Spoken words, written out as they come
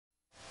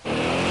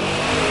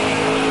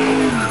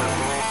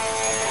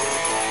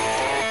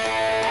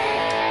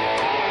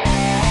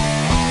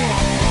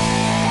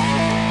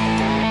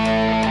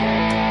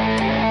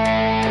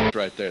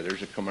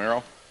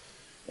Camaro,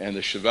 and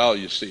the Chevelle,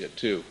 you see it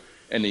too.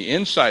 And the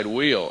inside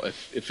wheel,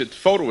 if the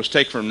photo was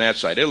taken from that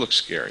side, it looks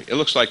scary. It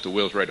looks like the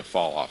wheel's ready to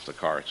fall off the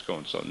car. It's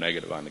going so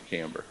negative on the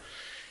camber.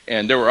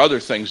 And there were other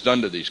things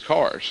done to these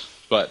cars,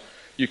 but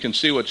you can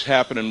see what's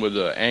happening with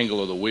the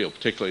angle of the wheel,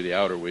 particularly the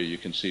outer wheel, you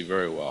can see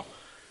very well.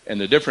 And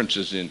the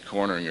differences in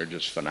cornering are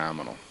just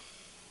phenomenal.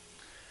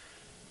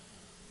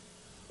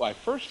 Well, I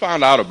first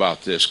found out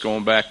about this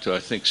going back to, I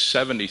think,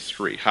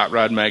 '73. Hot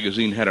Rod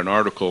Magazine had an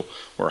article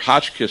where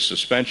Hotchkiss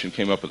Suspension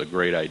came up with a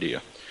great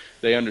idea.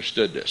 They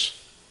understood this.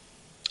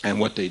 And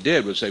what they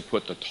did was they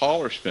put the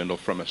taller spindle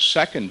from a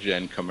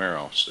second-gen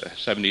Camaro,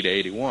 70 to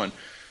 81,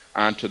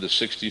 onto the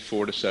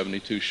 64 to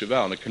 72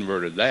 Chevelle, and they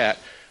converted that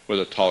with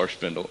a taller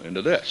spindle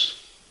into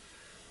this.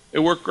 It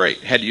worked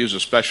great. Had to use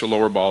a special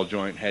lower ball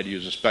joint, had to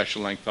use a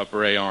special length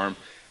upper A arm.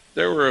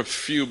 There were a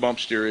few bump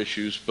steer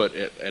issues, but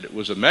it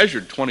was a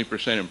measured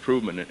 20%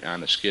 improvement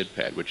on the skid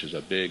pad, which is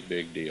a big,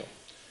 big deal.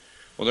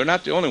 Well, they're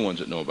not the only ones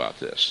that know about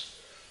this.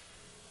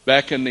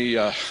 Back in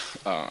the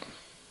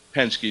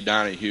Penske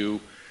Donahue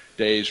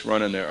days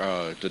running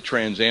the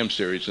Trans Am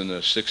series in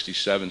the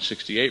 67,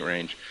 68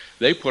 range,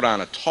 they put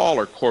on a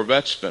taller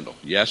Corvette spindle.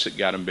 Yes, it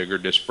got them bigger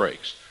disc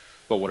brakes,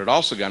 but what it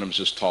also got them is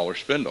this taller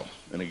spindle,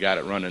 and it got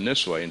it running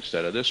this way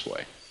instead of this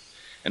way.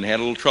 And they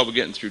had a little trouble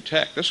getting through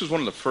tech. This was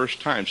one of the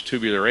first times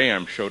tubular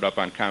arms showed up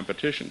on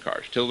competition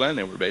cars. Till then,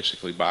 they were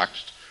basically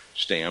boxed,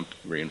 stamped,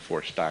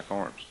 reinforced stock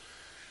arms.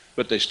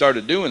 But they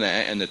started doing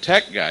that, and the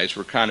tech guys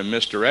were kind of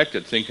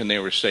misdirected, thinking they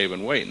were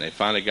saving weight, and they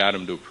finally got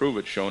them to approve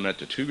it, showing that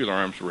the tubular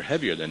arms were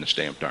heavier than the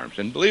stamped arms.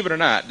 And believe it or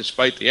not,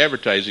 despite the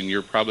advertising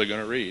you're probably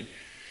going to read,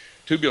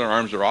 tubular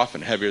arms are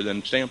often heavier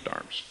than stamped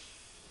arms.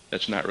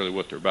 That's not really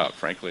what they're about.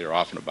 Frankly, they're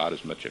often about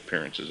as much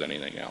appearance as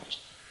anything else.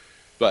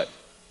 But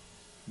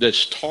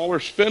this taller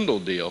spindle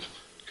deal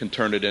can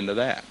turn it into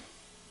that.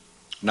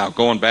 Now,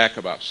 going back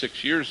about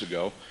 6 years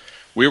ago,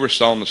 we were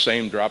selling the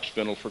same drop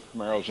spindle for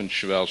Camaros and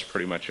Chevelles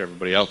pretty much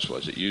everybody else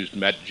was. It used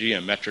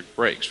GM metric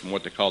brakes from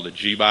what they call the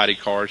G-body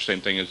cars, same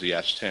thing as the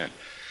S10.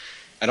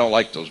 I don't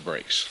like those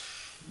brakes.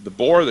 The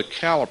bore of the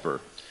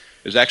caliper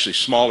is actually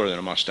smaller than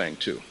a Mustang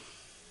 2.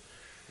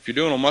 If you're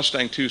doing a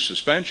Mustang 2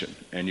 suspension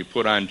and you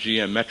put on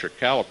GM metric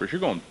calipers, you're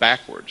going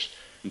backwards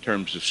in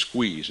terms of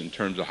squeeze, in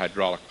terms of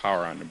hydraulic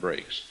power on the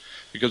brakes,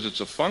 because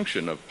it's a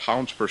function of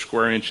pounds per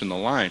square inch in the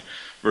line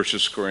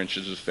versus square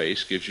inches of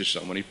face gives you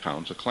so many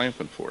pounds of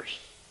clamping force.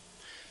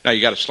 Now,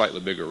 you got a slightly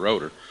bigger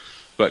rotor,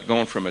 but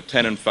going from a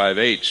 10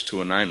 5/8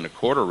 to a 9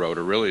 1/4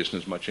 rotor really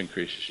isn't as much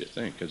increase as you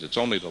think, because it's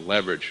only the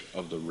leverage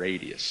of the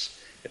radius.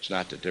 It's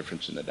not the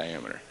difference in the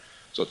diameter.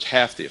 So it's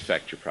half the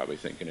effect you're probably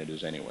thinking it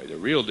is anyway. The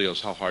real deal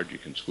is how hard you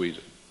can squeeze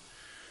it.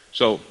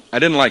 So I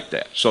didn't like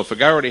that. So if a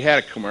guy already had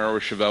a Camaro or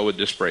Chevelle with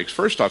disc brakes,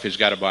 first off, he's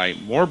got to buy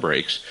more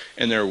brakes,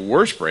 and they're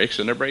worse brakes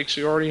than the brakes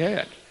he already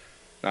had.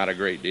 Not a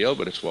great deal,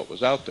 but it's what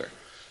was out there.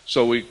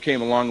 So we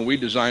came along and we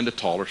designed a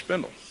taller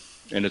spindle,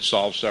 and it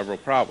solved several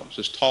problems.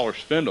 This taller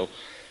spindle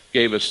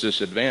gave us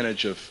this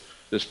advantage of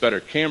this better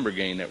camber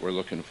gain that we're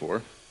looking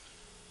for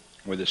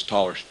with this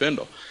taller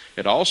spindle.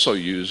 It also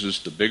uses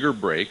the bigger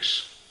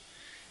brakes,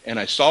 and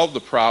I solved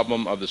the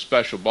problem of the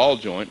special ball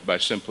joint by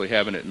simply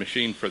having it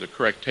machined for the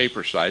correct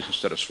taper size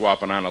instead of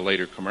swapping on a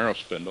later Camaro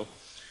spindle.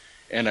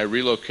 And I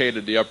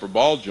relocated the upper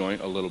ball joint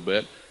a little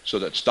bit so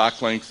that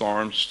stock length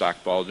arms,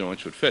 stock ball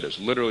joints would fit. It's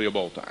literally a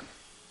bolt-on.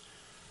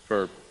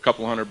 For a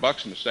couple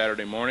 $100 on a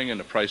Saturday morning and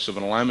the price of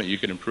an alignment, you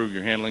can improve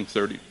your handling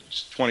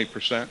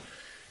 20%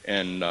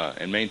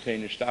 and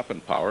maintain your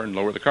stopping power and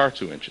lower the car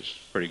 2 inches.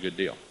 Pretty good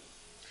deal.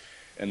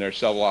 And there are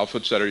several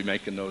outfits that are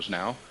making those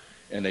now,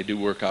 and they do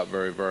work out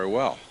very, very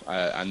well.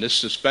 On this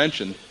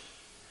suspension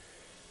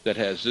that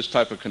has this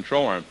type of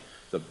control arm,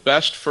 the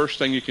best first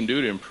thing you can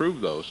do to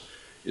improve those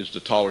is the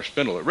taller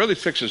spindle. It really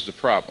fixes the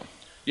problem.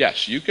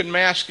 Yes, you can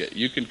mask it.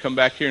 You can come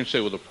back here and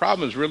say, well, the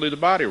problem is really the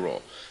body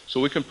roll.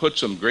 So we can put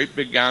some great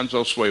big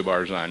Gonzo sway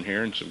bars on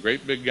here and some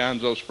great big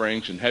Gonzo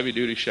springs and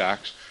heavy-duty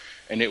shocks,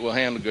 and it will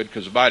handle good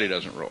because the body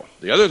doesn't roll.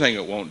 The other thing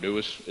it won't do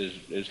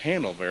is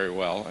handle very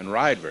well and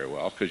ride very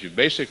well, because you've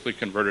basically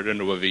converted it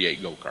into a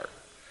V8 go-kart.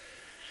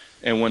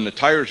 And when the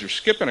tires are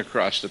skipping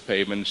across the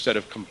pavement, instead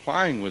of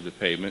complying with the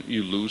pavement,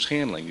 you lose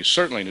handling. You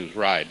certainly lose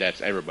ride.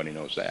 Everybody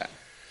knows that.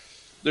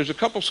 There's a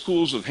couple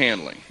schools of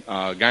handling.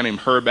 A guy named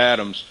Herb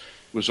Adams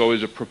was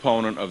always a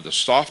proponent of the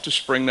softest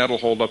spring that'll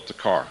hold up the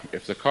car.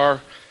 If the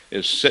car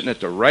is sitting at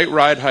the right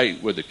ride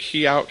height with the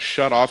key out,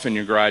 shut off in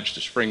your garage,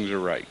 the springs are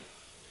right.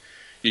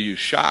 You use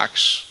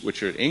shocks,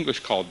 which are in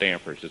English called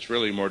dampers. It's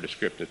really a more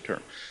descriptive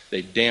term.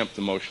 They damp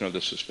the motion of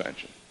the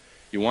suspension.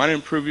 You want to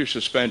improve your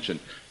suspension,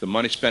 the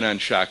money spent on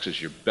shocks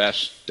is your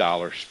best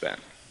dollar spent,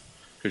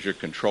 because you're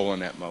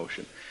controlling that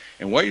motion.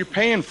 And what you're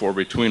paying for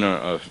between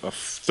a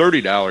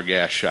 $30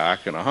 gas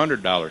shock and a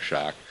 $100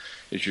 shock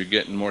is you're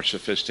getting more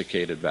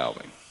sophisticated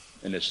valving.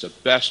 And it's the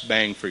best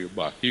bang for your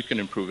buck. You can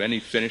improve any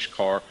finished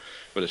car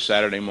with a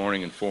Saturday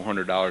morning and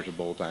 $400 of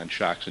bolt-on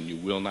shocks, and you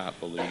will not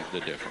believe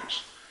the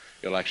difference.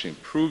 It'll actually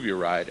improve your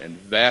ride and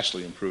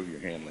vastly improve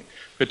your handling,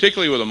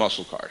 particularly with the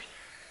muscle cars.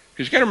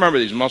 Because you got to remember,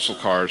 these muscle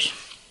cars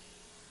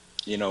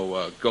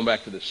going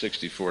back to the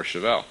 64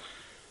 Chevelle.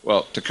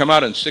 Well, to come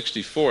out in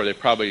 64, they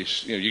probably,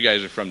 you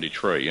guys are from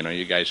Detroit,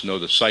 you guys know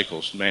the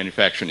cycles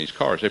manufacturing these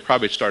cars. They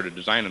probably started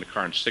designing a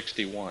car in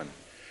 61.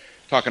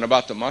 Talking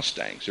about the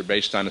Mustangs, they're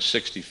based on a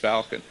 60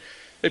 Falcon.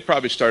 They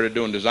probably started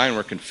doing design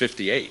work in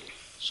 58.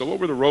 So what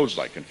were the roads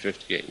like in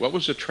 58? What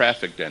was the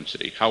traffic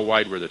density? How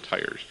wide were the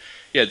tires?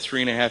 You had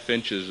 3.5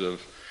 inches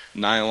of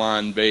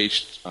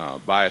nylon-based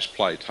bias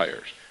ply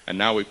tires. And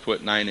now we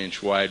put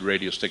 9-inch wide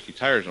radial sticky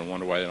tires and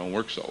wonder why they don't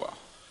work so well.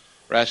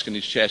 We're asking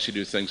these chassis to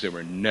do things they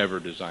were never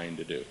designed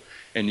to do.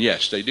 And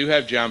yes, they do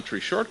have geometry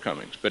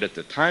shortcomings, but at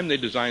the time they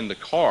designed the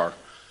car,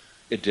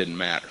 it didn't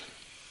matter.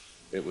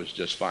 It was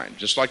just fine.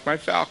 Just like my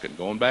Falcon,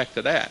 going back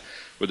to that,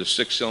 with a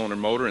 6-cylinder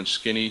motor and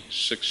skinny,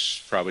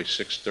 probably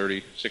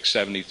 630,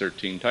 670,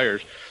 13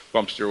 tires,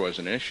 bump steer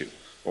wasn't an issue.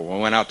 Well,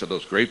 we went out to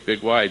those great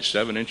big wide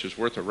 7 inches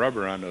worth of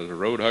rubber on those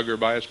road hugger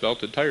bias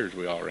belted tires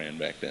we all ran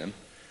back then.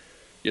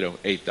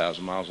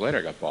 8,000 miles later,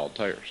 I got bald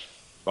tires.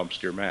 Bump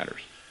steer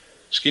matters.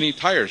 Skinny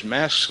tires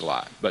masks a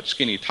lot, but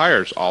skinny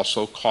tires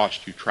also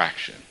cost you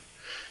traction.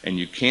 And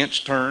you can't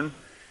turn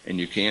and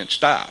you can't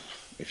stop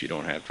if you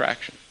don't have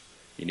traction.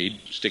 You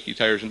need sticky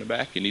tires in the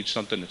back. You need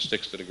something that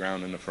sticks to the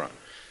ground in the front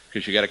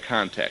because you got a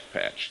contact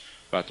patch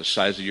about the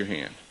size of your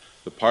hand.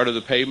 The part of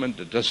the pavement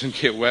that doesn't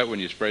get wet when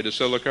you spray the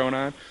silicone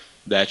on,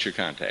 that's your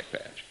contact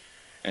patch.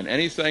 And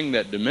anything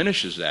that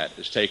diminishes that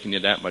is taking you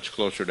that much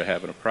closer to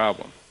having a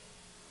problem.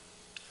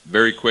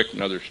 Very quick,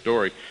 another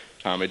story.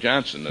 Tommy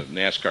Johnson, the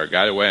NASCAR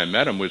guy, the way I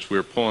met him was we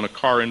were pulling a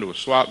car into a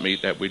swap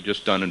meet that we'd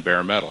just done in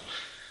bare metal.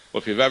 Well,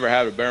 if you've ever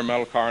had a bare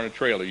metal car in a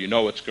trailer, you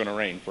know it's going to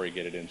rain before you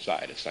get it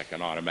inside. It's like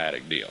an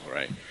automatic deal,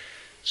 right?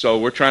 So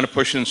we're trying to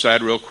push it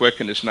inside real quick,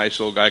 and this nice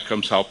old guy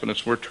comes helping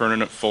us. We're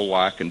turning it full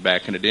lock and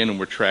backing it in, and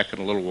we're tracking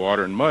a little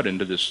water and mud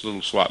into this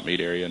little swap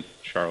meet area in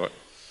Charlotte.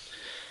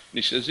 And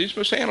he says, these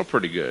must handle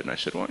pretty good. And I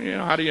said, well,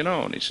 how do you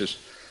know? And he says,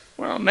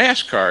 well,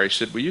 NASCAR, he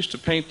said, we used to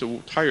paint the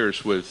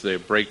tires with the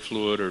brake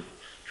fluid or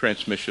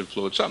transmission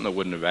fluid, something that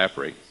wouldn't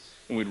evaporate.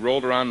 And we'd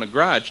roll around in the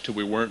garage till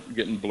we weren't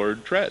getting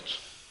blurred treads.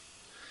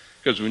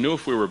 Because we knew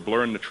if we were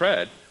blurring the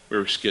tread, we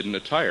were skidding the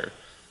tire.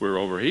 We were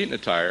overheating the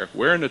tire,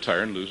 wearing the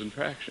tire, and losing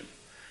traction.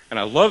 And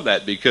I love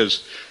that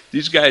because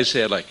these guys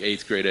had like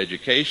 8th grade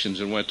educations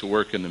and went to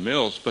work in the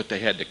mills, but they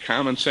had the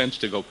common sense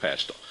to go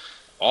past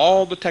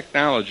all the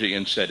technology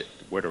and said,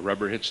 where the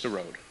rubber hits the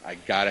road, I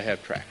got to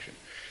have traction.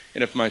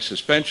 And if my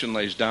suspension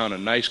lays down a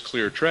nice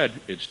clear tread,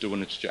 it's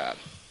doing its job.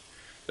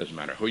 Doesn't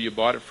matter who you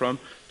bought it from.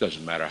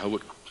 Doesn't matter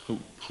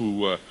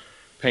who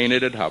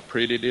painted it, how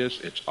pretty it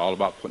is. It's all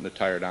about putting the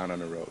tire down on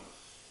the road.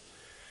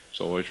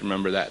 So always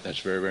remember that. That's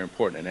very, very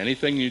important. And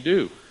anything you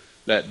do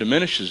that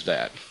diminishes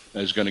that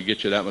is going to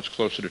get you that much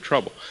closer to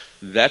trouble.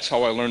 That's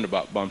how I learned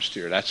about bump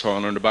steer. That's how I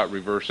learned about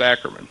reverse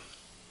Ackerman.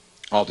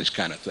 All these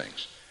kind of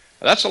things.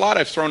 Now, that's a lot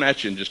I've thrown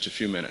at you in just a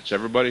few minutes.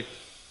 Everybody?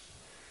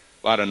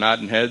 A lot of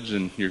nodding heads,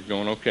 and you're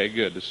going, okay,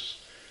 good. This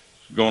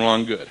is going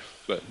along good.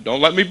 But don't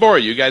let me bore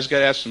you. You guys got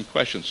to ask some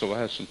questions, so we'll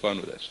have some fun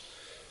with this.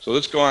 So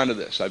let's go on to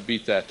this. I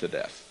beat that to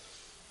death.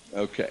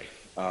 Okay.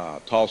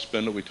 Tall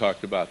spindle, we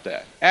talked about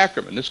that.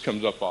 Ackerman, this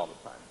comes up all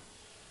the time.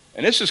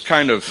 And this has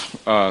kind of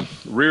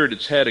reared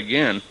its head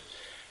again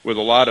with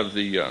a lot of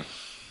the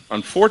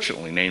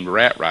unfortunately named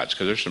rat rods,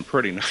 because there's some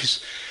pretty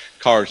nice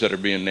cars that are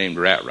being named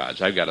rat rods.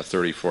 I've got a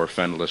 34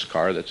 fendless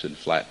car that's in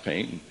flat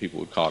paint, and people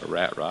would call it a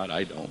rat rod.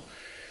 I don't.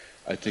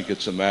 I think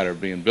it's a matter of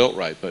being built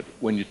right. But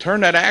when you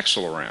turn that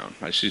axle around,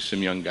 I see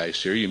some young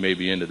guys here, you may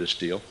be into this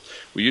deal.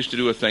 We used to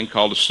do a thing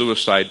called a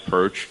suicide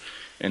perch,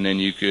 and then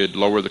you could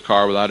lower the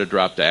car without a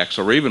dropped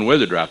axle, or even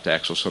with a dropped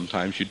axle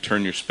sometimes. You'd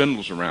turn your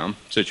spindles around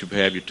so that you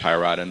have your tie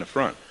rod in the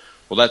front.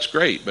 Well, that's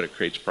great, but it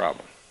creates a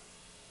problem.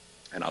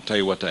 And I'll tell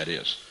you what that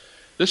is.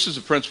 This is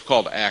a principle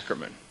called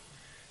Ackerman.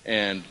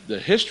 And the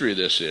history of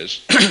this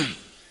is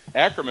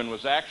Ackerman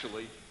was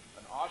actually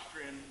an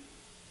Austrian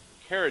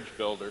carriage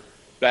builder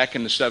back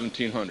in the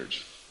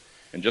 1700s.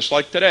 And just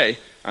like today,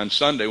 on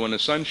Sunday when the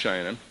sun's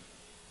shining,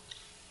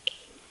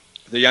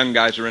 the young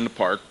guys are in the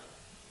park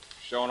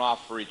showing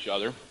off for each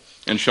other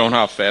and showing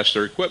how fast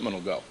their equipment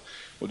will go.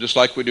 Well, just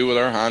like we do with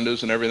our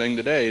Hondas and everything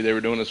today, they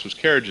were doing this with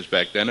carriages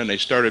back then, and they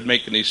started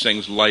making these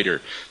things lighter.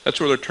 That's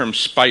where the term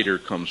spider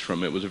comes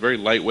from. It was a very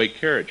lightweight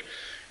carriage.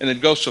 And it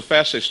goes so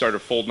fast they started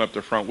folding up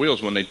their front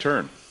wheels when they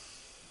turn.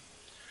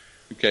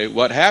 Okay,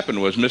 what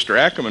happened was Mr.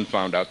 Ackerman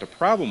found out the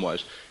problem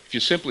was if you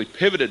simply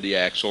pivoted the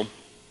axle,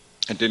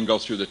 it didn't go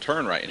through the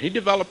turn right. And he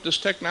developed this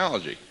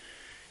technology.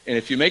 And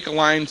if you make a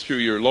line through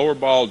your lower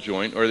ball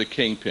joint or the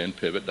kingpin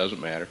pivot,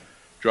 doesn't matter,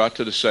 draw it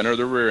to the center of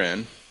the rear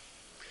end,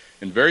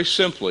 and very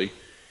simply,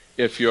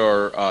 if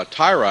your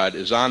tie rod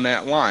is on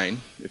that line,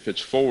 if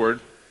it's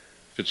forward,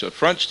 if it's a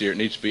front steer, it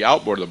needs to be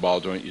outboard of the ball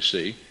joint, you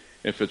see.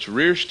 If it's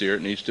rear steer,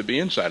 it needs to be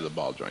inside of the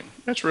ball joint.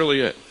 That's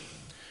really it.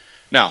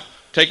 Now,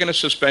 taking a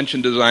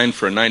suspension design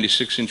for a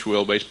 96-inch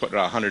wheelbase, putting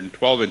a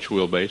 112-inch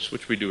wheelbase,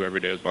 which we do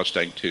every day with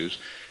Mustang 2s,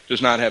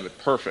 does not have it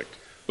perfect,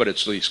 but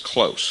it's at least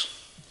close.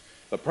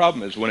 The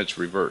problem is when it's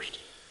reversed.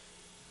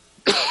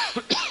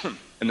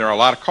 And there are a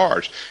lot of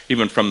cars,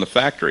 even from the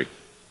factory,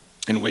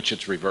 in which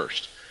it's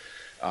reversed.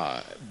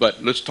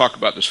 But let's talk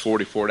about this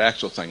 40 Ford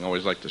axle thing. I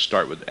always like to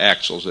start with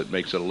axles. It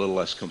makes it a little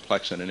less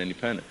complex than an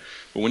independent.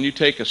 But when you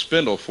take a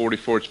spindle, 40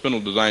 Ford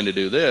spindle designed to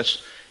do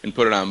this, and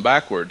put it on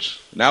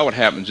backwards, now what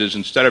happens is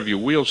instead of your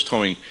wheels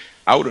towing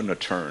out in a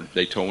turn,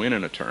 they tow in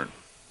a turn.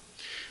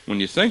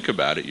 When you think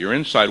about it, your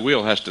inside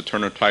wheel has to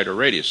turn a tighter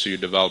radius, so you're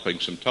developing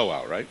some tow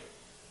out, right?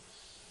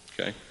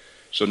 Okay.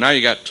 So now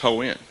you got tow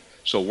in.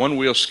 So one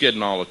wheel's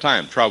skidding all the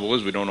time. Trouble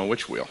is we don't know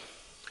which wheel.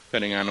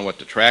 Depending on what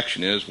the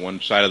traction is,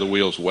 one side of the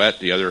wheel's wet,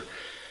 the other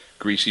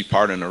greasy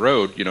part in the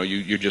road, you know,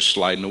 you're just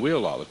sliding the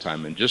wheel all the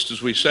time. And just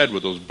as we said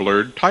with those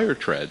blurred tire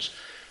treads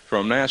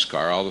from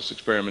NASCAR, all this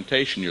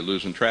experimentation, you're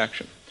losing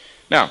traction.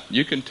 Now,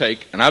 you can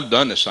take, and I've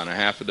done this on a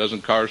half a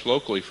dozen cars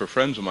locally for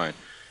friends of mine,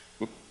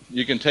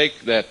 you can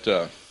take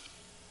that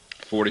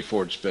 40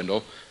 Ford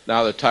spindle,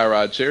 now the tie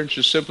rod's here, and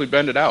just simply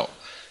bend it out.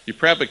 You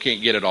probably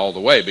can't get it all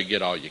the way, but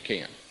get all you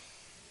can.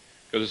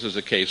 Because this is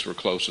a case where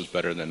close is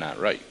better than not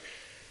right.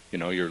 You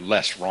know, you're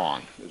less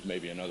wrong, is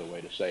maybe another way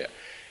to say it.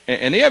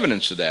 And the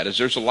evidence of that is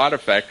there's a lot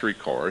of factory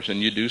cars,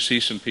 and you do see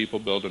some people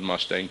building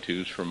Mustang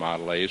 2s for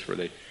Model A's where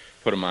they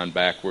put them on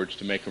backwards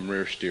to make them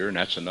rear steer, and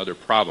that's another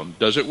problem.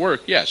 Does it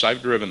work? Yes,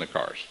 I've driven the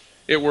cars.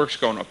 It works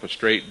going up a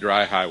straight,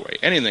 dry highway.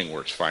 Anything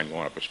works fine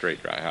going up a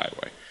straight, dry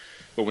highway.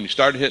 But when you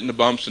start hitting the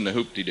bumps and the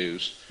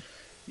hoop-de-doos,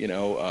 you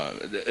know,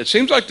 it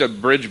seems like the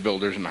bridge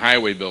builders and the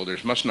highway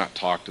builders must not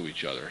talk to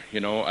each other. You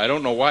know, I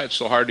don't know why it's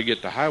so hard to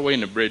get the highway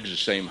and the bridge the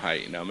same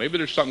height. Now, maybe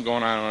there's something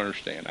going on I don't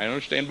understand. I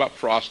understand about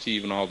frost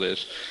heave and all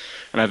this.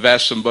 And I've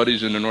asked some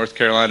buddies in the North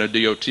Carolina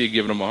DOT,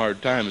 giving them a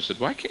hard time, and said,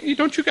 why can't you,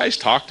 don't you guys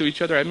talk to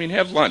each other? I mean,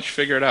 have lunch,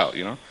 figure it out,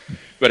 you know.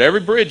 But every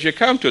bridge you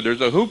come to,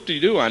 there's a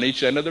hoop-de-doo on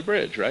each end of the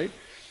bridge, right?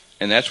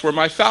 And that's where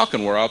my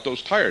Falcon wore out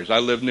those tires. I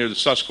live near the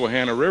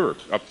Susquehanna River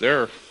up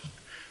there.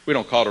 We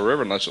don't call it a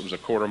river unless it was a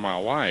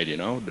quarter-mile wide, you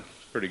know,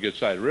 pretty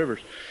good-sized rivers.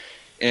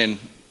 And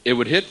it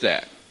would hit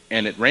that.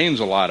 And it rains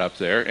a lot up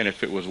there, and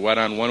if it was wet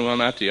on one wheel,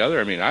 not the other,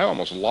 I mean, I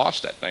almost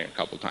lost that thing a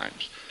couple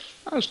times.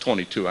 I was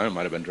 22. I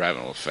might have been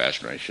driving a little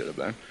faster than I should have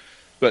been.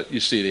 But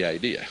you see the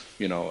idea.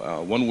 You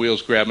know, one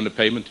wheel's grabbing the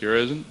pavement, the other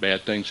isn't.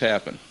 Bad things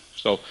happen.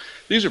 So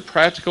these are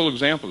practical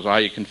examples of how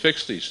you can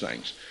fix these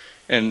things.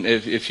 And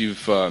if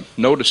you've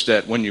noticed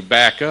that when you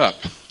back up,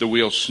 the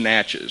wheel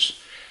snatches.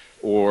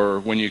 Or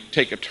when you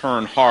take a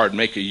turn hard,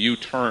 make a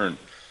U-turn,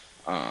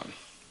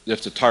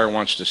 if the tire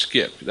wants to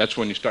skip, that's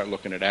when you start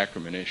looking at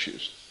Ackerman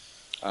issues.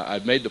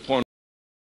 I've made the point